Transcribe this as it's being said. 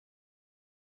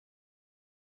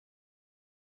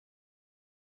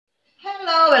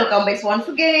welcome back once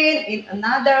again in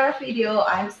another video.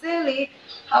 I'm Sally.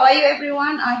 How are you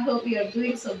everyone? I hope you are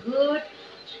doing so good.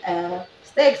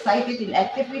 Stay excited in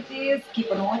activities. Keep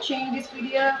on watching this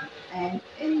video and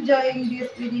enjoying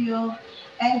this video.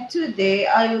 And today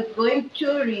I am going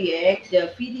to react.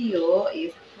 The video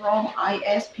is from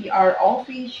ISPR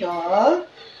official.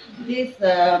 This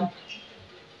The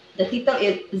title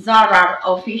is ZARRAR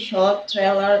official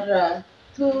trailer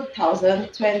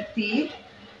 2020.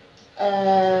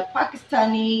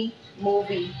 Pakistani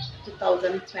movie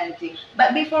 2020.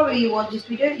 But before we watch this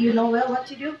video, you know well what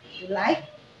to do. Like,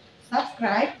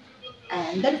 subscribe,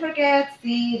 and don't forget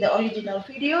see the original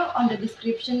video on the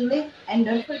description link. And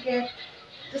don't forget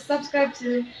to subscribe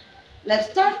too.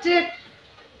 Let's start it.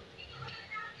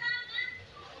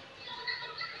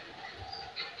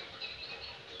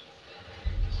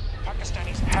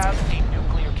 Pakistanis have a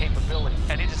nuclear capability,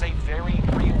 and it is a very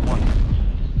real one.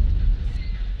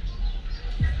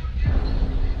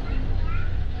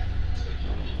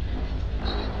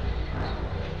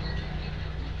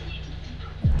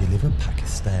 Deliver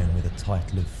Pakistan with a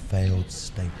title of failed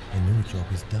state and your job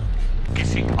is done.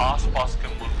 किसी आस-पास के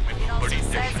मुल्क में कोई बड़ी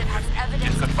दहशत है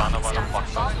जिसका खाना वाला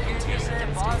Pakistan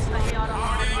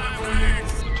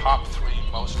The top three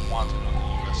most wanted on the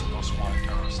U.S. most wanted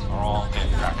terrorists are all in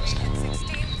Pakistan.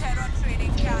 16 terror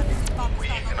training camps in We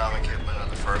Pakistan. economically have been at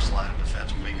the first line of defense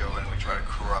when we go in, we try to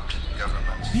corrupt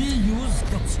governments. We use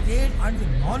the state and the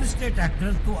non-state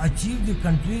actors to achieve the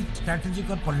country's strategic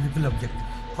or political objective.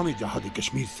 हमें जहाद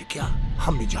कश्मीर से क्या,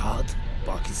 हमें जहाद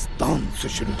पाकिस्तान से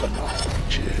शुरू करना है।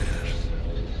 Cheers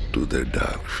to the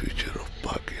dark future of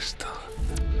Pakistan.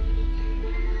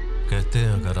 कहते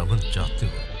हैं अगर अमन चाहते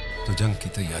हो तो जंग की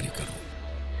तैयारी करो।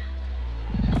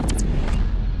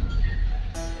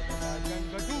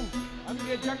 हम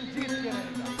ये जंग जीत के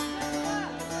रहेगा।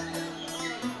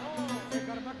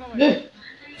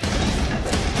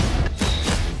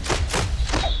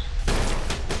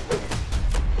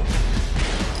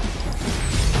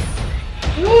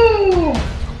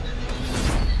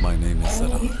 My name is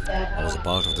ZARRAR. I was a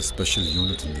part of the special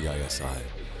unit in the ISI.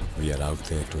 We are out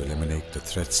there to eliminate the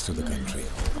threats to the country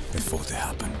before they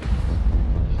happen.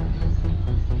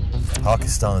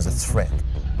 Pakistan is a threat,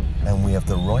 and we have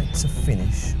the right to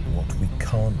finish what we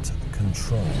can't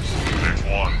control.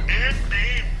 एक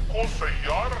team को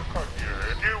तैयार रखा गया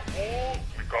है कि वो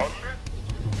निकाल ले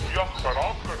या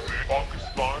खराब कर दे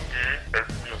पाकिस्तान के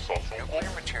एटमी असासों को।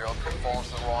 Nuclear material could fall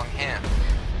into the wrong hand.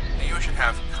 The U.S. should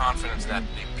have confidence that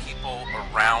the people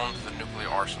around the nuclear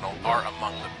arsenal are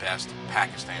among the best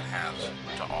Pakistan has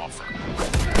to offer.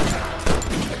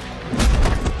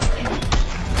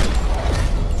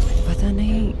 पता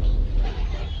नहीं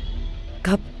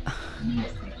कब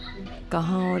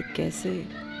कहाँ और कैसे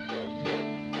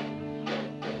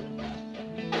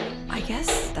I guess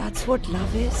that's what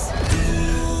love is.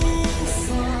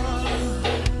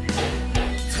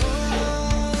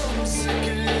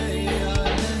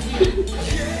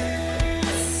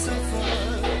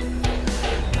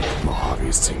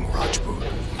 Mahavir Singh Rajput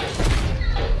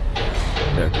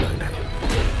deadline है।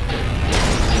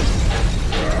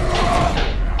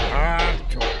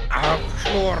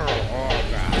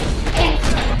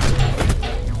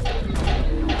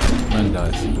 Men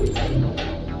die.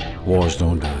 Wars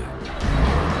don't die.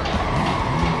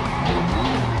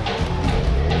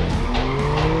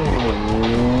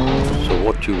 So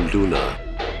what you will do now?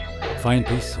 Find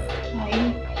peace, sir.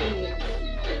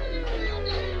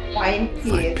 Find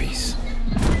peace. Find peace.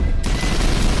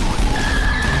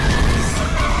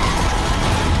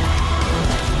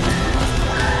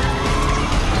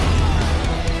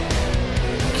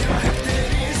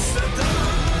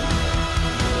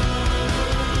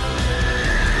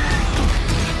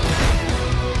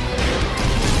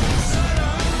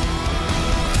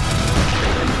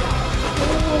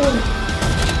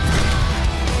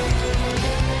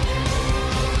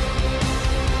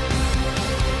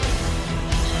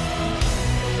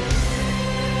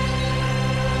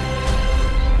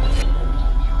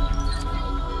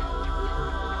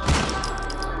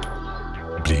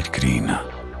 Bleed green.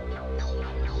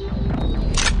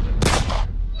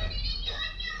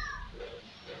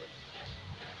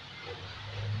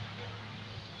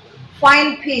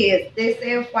 Find peace. They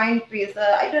say find peace.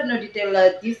 I don't know detail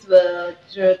this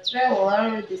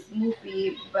trailer, this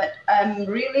movie, but I'm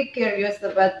really curious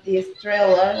about this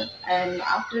trailer. And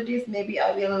after this, maybe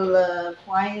I will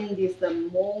find this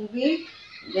movie.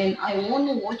 Then I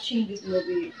won't watching this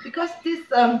movie because this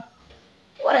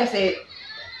what I say.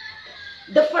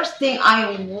 The first thing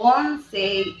I want to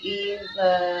say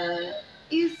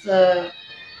is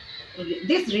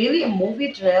this really a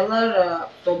movie trailer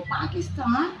from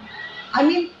Pakistan? I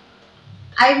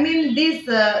mean,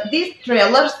 these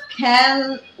trailers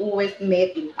can always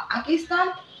made in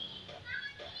Pakistan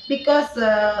because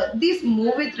this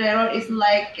movie trailer is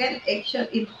like an action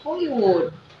in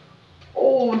Hollywood.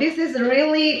 Oh, this is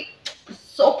really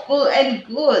so cool and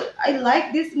good. I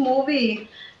like this movie,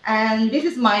 and this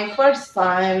is my first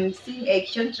time seeing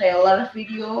action trailer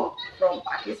video from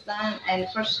Pakistan and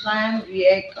first time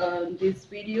react this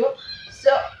video.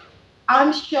 So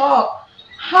I'm shocked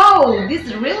how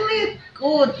this really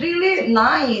good, really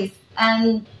nice,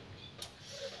 and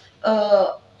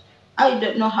uh, I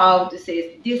don't know how to say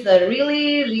it. This is a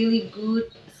really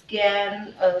good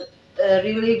scan, a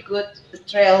really good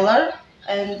trailer,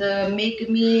 and make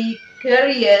me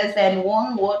curious and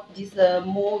want watch this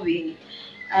movie.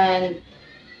 And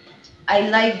I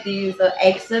like this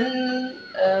action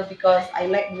because I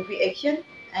like movie action,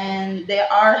 and they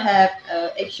are have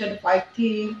action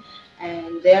fighting,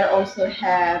 and they also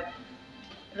have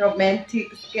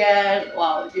romantic scan.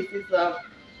 Wow, this is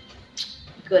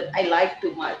good. I like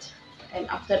too much. And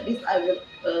after this, I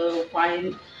will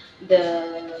find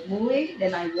the movie.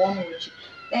 Then I won't watch it.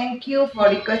 Thank you for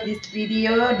request this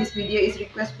video. This video is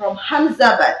request from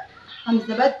Hamzabat.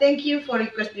 Hamzabat, thank you for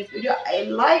request this video. I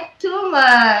like too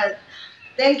much.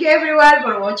 Thank you everyone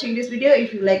for watching this video.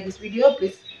 If you like this video,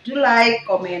 please do like,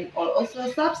 comment, or also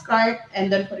subscribe.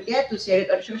 And don't forget to share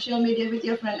it on social media with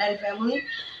your friend and family.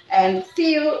 And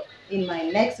see you in my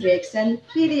next reaction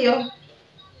video.